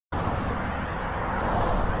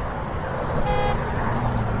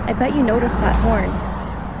I bet you noticed that horn.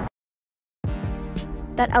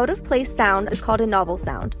 That out-of-place sound is called a novel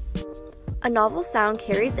sound. A novel sound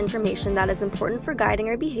carries information that is important for guiding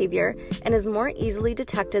our behavior and is more easily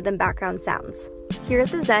detected than background sounds. Here at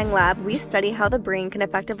the Zhang Lab, we study how the brain can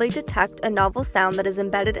effectively detect a novel sound that is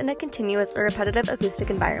embedded in a continuous or repetitive acoustic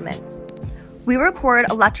environment. We record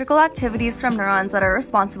electrical activities from neurons that are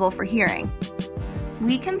responsible for hearing.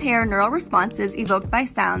 We compare neural responses evoked by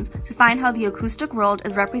sounds to find how the acoustic world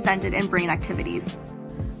is represented in brain activities.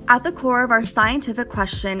 At the core of our scientific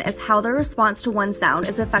question is how the response to one sound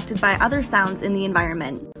is affected by other sounds in the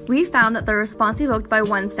environment. We found that the response evoked by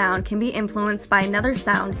one sound can be influenced by another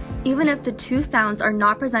sound, even if the two sounds are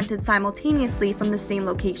not presented simultaneously from the same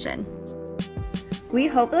location. We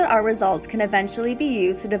hope that our results can eventually be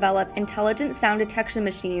used to develop intelligent sound detection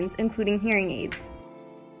machines, including hearing aids.